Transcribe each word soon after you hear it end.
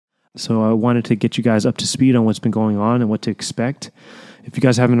So I wanted to get you guys up to speed on what's been going on and what to expect. If you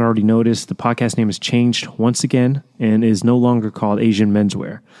guys haven't already noticed, the podcast name has changed once again and is no longer called Asian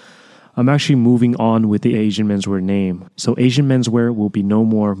Menswear. I'm actually moving on with the Asian Menswear name. So Asian Menswear will be no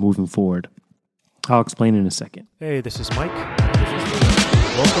more moving forward. I'll explain in a second. Hey, this is Mike. This is Lee.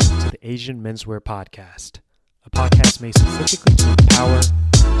 Welcome to the Asian Menswear Podcast, a podcast made specifically to empower,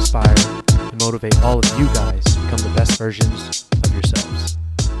 inspire, and motivate all of you guys to become the best versions of yourselves.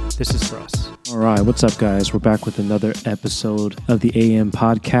 This is for us. All right, what's up, guys? We're back with another episode of the AM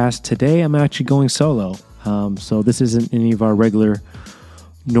Podcast. Today, I'm actually going solo. So this isn't any of our regular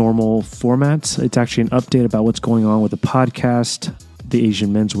normal formats. It's actually an update about what's going on with the podcast, the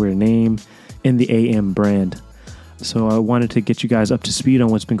Asian Menswear name, and the AM brand. So I wanted to get you guys up to speed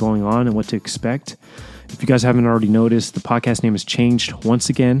on what's been going on and what to expect. If you guys haven't already noticed, the podcast name has changed once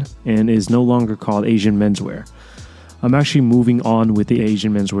again and is no longer called Asian Menswear. I'm actually moving on with the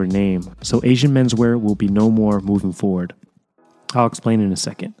Asian Menswear name. So Asian Menswear will be no more moving forward. I'll explain in a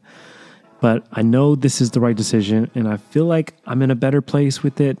second. But I know this is the right decision, and I feel like I'm in a better place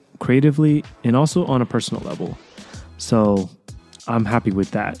with it creatively and also on a personal level. So I'm happy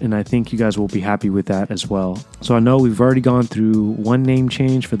with that, and I think you guys will be happy with that as well. So I know we've already gone through one name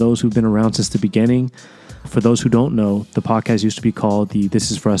change for those who've been around since the beginning. For those who don't know, the podcast used to be called the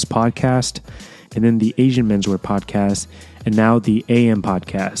This Is For Us podcast, and then the Asian Menswear podcast, and now the AM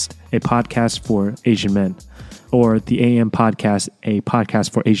podcast, a podcast for Asian men, or the AM podcast, a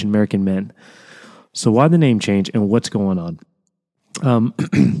podcast for Asian American men. So why the name change and what's going on?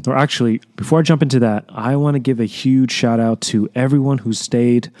 Or actually, before I jump into that, I want to give a huge shout out to everyone who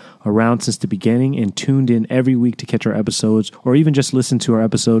stayed around since the beginning and tuned in every week to catch our episodes, or even just listen to our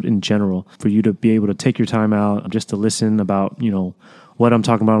episode in general, for you to be able to take your time out just to listen about, what I'm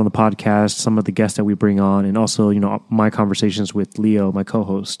talking about on the podcast, some of the guests that we bring on, and also, my conversations with Leo, my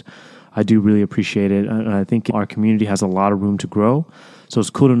co-host. I do really appreciate it. And I think our community has a lot of room to grow. So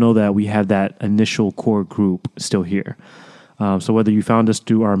it's cool to know that we have that initial core group still here. So whether you found us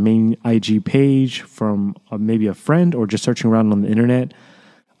through our main IG page, from maybe a friend, or just searching around on the internet,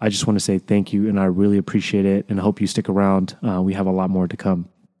 I just want to say thank you, and I really appreciate it, and I hope you stick around. We have a lot more to come.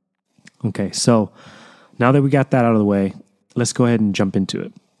 Okay, so now that we got that out of the way, let's go ahead and jump into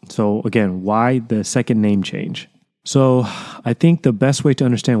it. So again, why the second name change? So I think the best way to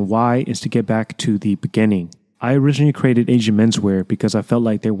understand why is to get back to the beginning. I originally created Asian Menswear because I felt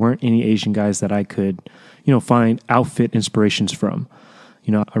like there weren't any Asian guys that I could, find outfit inspirations from.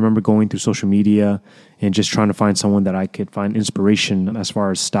 I remember going through social media and just trying to find someone that I could find inspiration as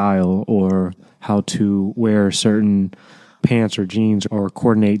far as style, or how to wear certain pants or jeans, or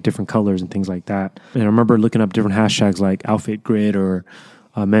coordinate different colors and things like that. And I remember looking up different hashtags like outfit grid or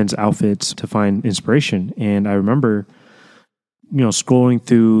men's outfits to find inspiration. And I remember, scrolling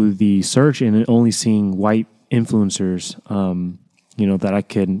through the search and only seeing white influencers, that I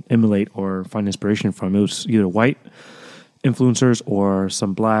could emulate or find inspiration from. It was either white influencers or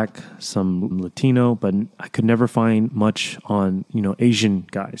some black, some Latino, but I could never find much on, Asian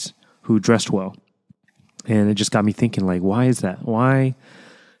guys who dressed well. And it just got me thinking, like, why is that? Why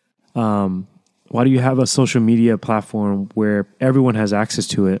do you have a social media platform where everyone has access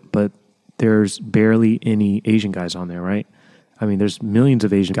to it, but there's barely any Asian guys on there, right? I mean, there's millions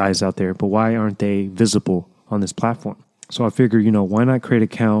of Asian guys out there, but why aren't they visible on this platform? So I figured, why not create an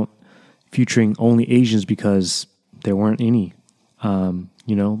account featuring only Asians, because there weren't any. I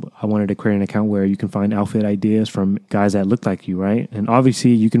wanted to create an account where you can find outfit ideas from guys that look like you, right? And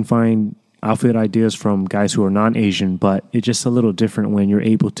obviously you can find outfit ideas from guys who are non-Asian, but it's just a little different when you're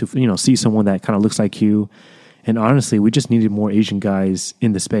able to, see someone that kind of looks like you. And honestly, we just needed more Asian guys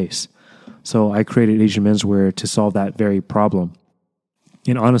in the space. So I created Asian Menswear to solve that very problem.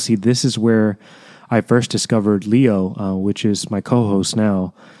 And honestly, this is where I first discovered Leo, which is my co-host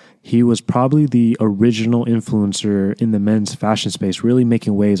now. He was probably the original influencer in the men's fashion space, really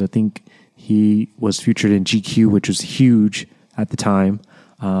making waves. I think he was featured in GQ, which was huge at the time.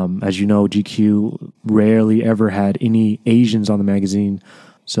 As you know, GQ rarely ever had any Asians on the magazine.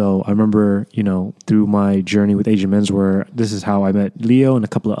 So I remember, through my journey with Asian Menswear, this is how I met Leo and a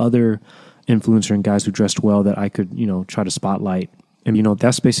couple of other influencer and guys who dressed well that I could, try to spotlight. And,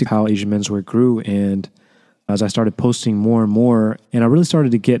 that's basically how Asian Menswear grew. And as I started posting more and more, and I really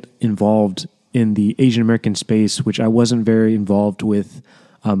started to get involved in the Asian American space, which I wasn't very involved with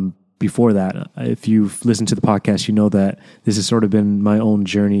before that. If you've listened to the podcast, you know that this has sort of been my own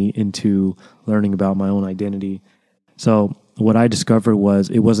journey into learning about my own identity. So what I discovered was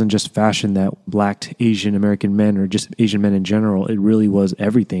it wasn't just fashion that lacked Asian American men, or just Asian men in general. It really was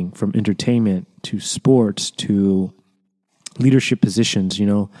everything from entertainment to sports to leadership positions.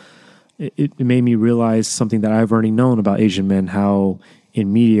 it made me realize something that I've already known about Asian men, how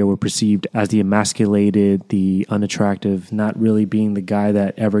in media we're perceived as the emasculated, the unattractive, not really being the guy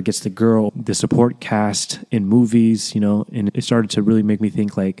that ever gets the girl, the support cast in movies, and it started to really make me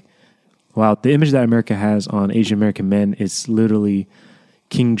think like, wow, the image that America has on Asian American men is literally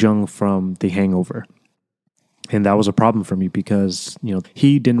King Jung from The Hangover. And that was a problem for me because,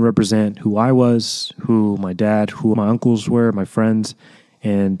 he didn't represent who I was, who my dad, who my uncles were, my friends,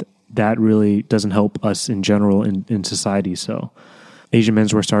 and that really doesn't help us in general in society. So Asian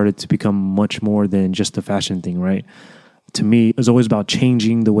menswear started to become much more than just a fashion thing, right? To me, it was always about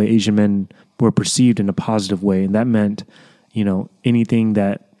changing the way Asian men were perceived in a positive way. And that meant, anything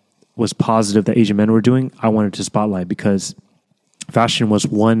that was positive that Asian men were doing, I wanted to spotlight because fashion was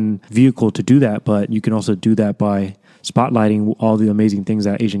one vehicle to do that, but you can also do that by spotlighting all the amazing things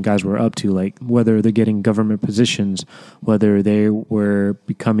that Asian guys were up to, like whether they're getting government positions, whether they were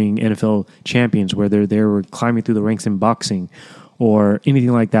becoming NFL champions, whether they were climbing through the ranks in boxing, or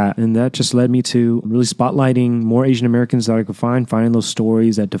anything like that. And that just led me to really spotlighting more Asian Americans that I could finding those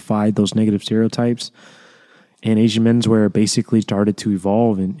stories that defied those negative stereotypes. And Asian menswear basically started to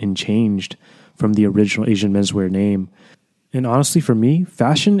evolve and changed from the original Asian menswear name. And honestly, for me,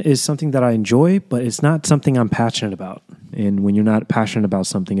 fashion is something that I enjoy, but it's not something I'm passionate about. And when you're not passionate about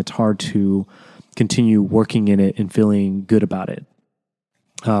something, it's hard to continue working in it and feeling good about it.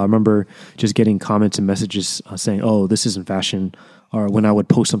 I remember just getting comments and messages saying, oh, this isn't fashion. Or when I would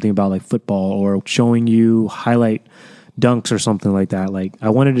post something about like football or showing you highlight dunks or something like that. Like I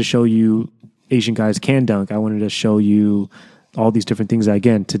wanted to show you Asian guys can dunk. I wanted to show you all these different things,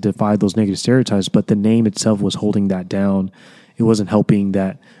 again, to defy those negative stereotypes. But the name itself was holding that down. It wasn't helping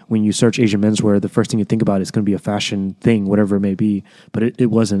that when you search Asian menswear, the first thing you think about is going to be a fashion thing, whatever it may be. But it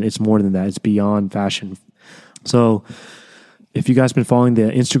wasn't. It's more than that. It's beyond fashion. So if you guys been following the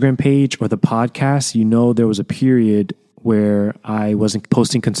Instagram page or the podcast, there was a period where I wasn't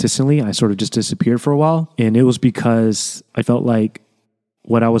posting consistently. I sort of just disappeared for a while. And it was because I felt like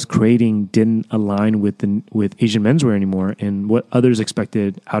what I was creating didn't align with Asian menswear anymore and what others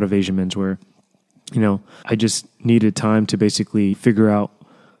expected out of Asian menswear. I just needed time to basically figure out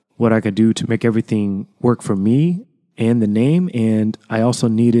what I could do to make everything work for me and the name. And I also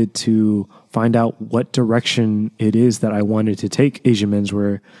needed to find out what direction it is that I wanted to take Asian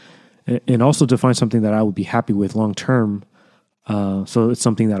menswear and also to find something that I would be happy with long term. So it's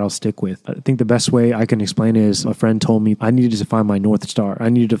something that I'll stick with. I think the best way I can explain it is a friend told me I needed to find my North Star. I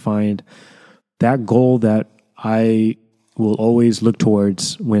needed to find that goal that I will always look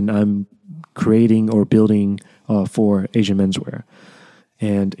towards when I'm creating or building for Asian menswear.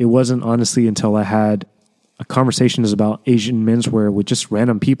 And it wasn't honestly until I had conversations about Asian menswear with just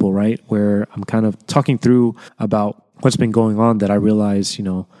random people, right? Where I'm kind of talking through about what's been going on that I realized,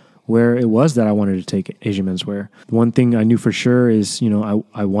 where it was that I wanted to take Asian menswear. One thing I knew for sure is,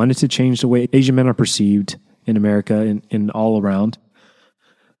 I wanted to change the way Asian men are perceived in America and all around.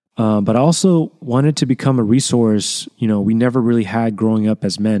 But I also wanted to become a resource, we never really had growing up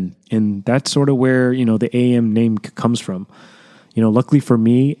as men. And that's sort of where, the AM name comes from. Luckily for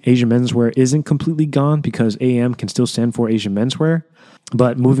me, Asian menswear isn't completely gone because AM can still stand for Asian menswear.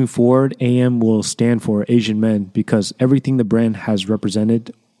 But moving forward, AM will stand for Asian men because everything the brand has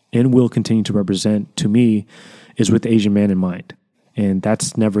represented and will continue to represent to me is with the Asian man in mind. And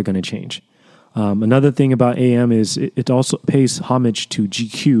that's never going to change. Another thing about AM is it also pays homage to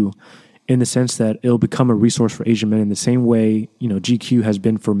GQ in the sense that it'll become a resource for Asian men in the same way, GQ has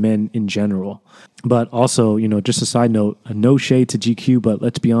been for men in general. But also, just a side note, no shade to GQ, but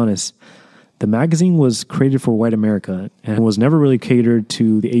let's be honest, the magazine was created for white America and was never really catered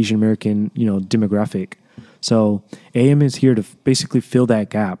to the Asian American, demographic. So AM is here to basically fill that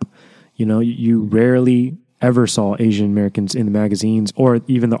gap. You rarely ever saw Asian Americans in the magazines or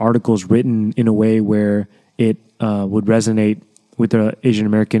even the articles written in a way where it would resonate with the Asian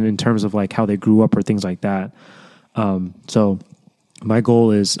American in terms of like how they grew up or things like that. So my goal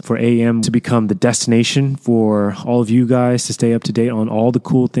is for AM to become the destination for all of you guys to stay up to date on all the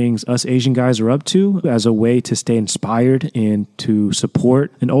cool things us Asian guys are up to as a way to stay inspired and to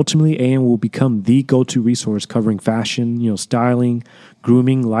support. And ultimately, AM will become the go-to resource covering fashion, styling,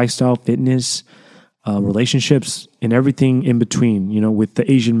 grooming, lifestyle, fitness, relationships, and everything in between, with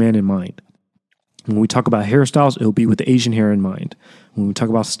the Asian man in mind. When we talk about hairstyles, it'll be with the Asian hair in mind. When we talk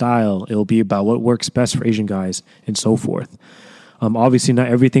about style, it'll be about what works best for Asian guys and so forth. Obviously, not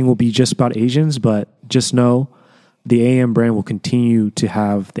everything will be just about Asians, but just know the AM brand will continue to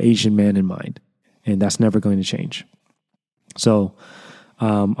have the Asian man in mind, and that's never going to change. So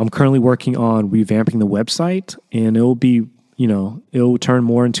I'm currently working on revamping the website, and it will be it'll turn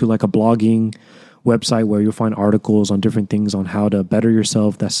more into like a blogging website where you'll find articles on different things on how to better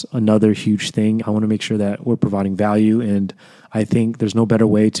yourself. That's another huge thing. I want to make sure that we're providing value, and I think there's no better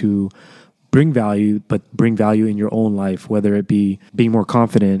way to bring value, but bring value in your own life, whether it be being more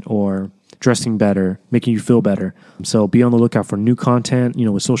confident or dressing better, making you feel better. So be on the lookout for new content,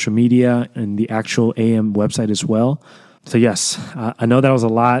 with social media and the actual AM website as well. So yes, I know that was a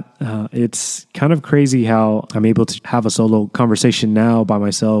lot. It's kind of crazy how I'm able to have a solo conversation now by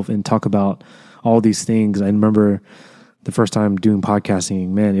myself and talk about all these things. I remember the first time doing podcasting,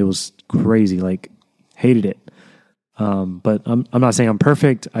 man, it was crazy. Like, hated it. But I'm not saying I'm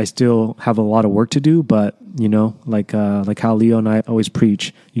perfect. I still have a lot of work to do, but like how Leo and I always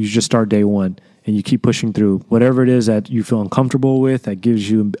preach, you just start day one and you keep pushing through whatever it is that you feel uncomfortable with, that gives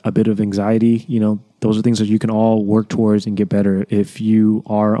you a bit of anxiety. Those are things that you can all work towards and get better if you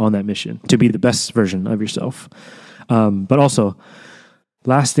are on that mission to be the best version of yourself. But also,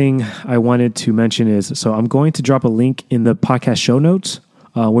 last thing I wanted to mention is, so I'm going to drop a link in the podcast show notes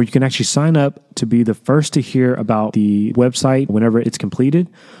where you can actually sign up to be the first to hear about the website whenever it's completed.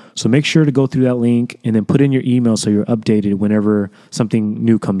 So make sure to go through that link and then put in your email so you're updated whenever something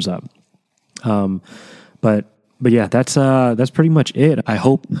new comes up. But yeah, that's pretty much it. I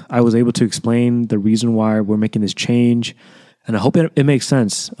hope I was able to explain the reason why we're making this change, and I hope it makes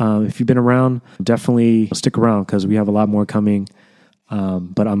sense. If you've been around, definitely stick around because we have a lot more coming.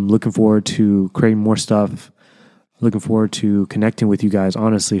 But I'm looking forward to creating more stuff. Looking forward to connecting with you guys.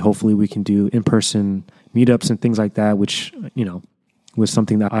 Honestly, hopefully we can do in-person meetups and things like that, which, was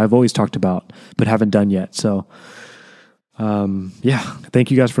something that I've always talked about, but haven't done yet. So,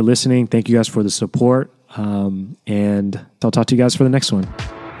 thank you guys for listening. Thank you guys for the support. And I'll talk to you guys for the next one.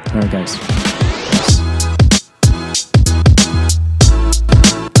 All right, guys.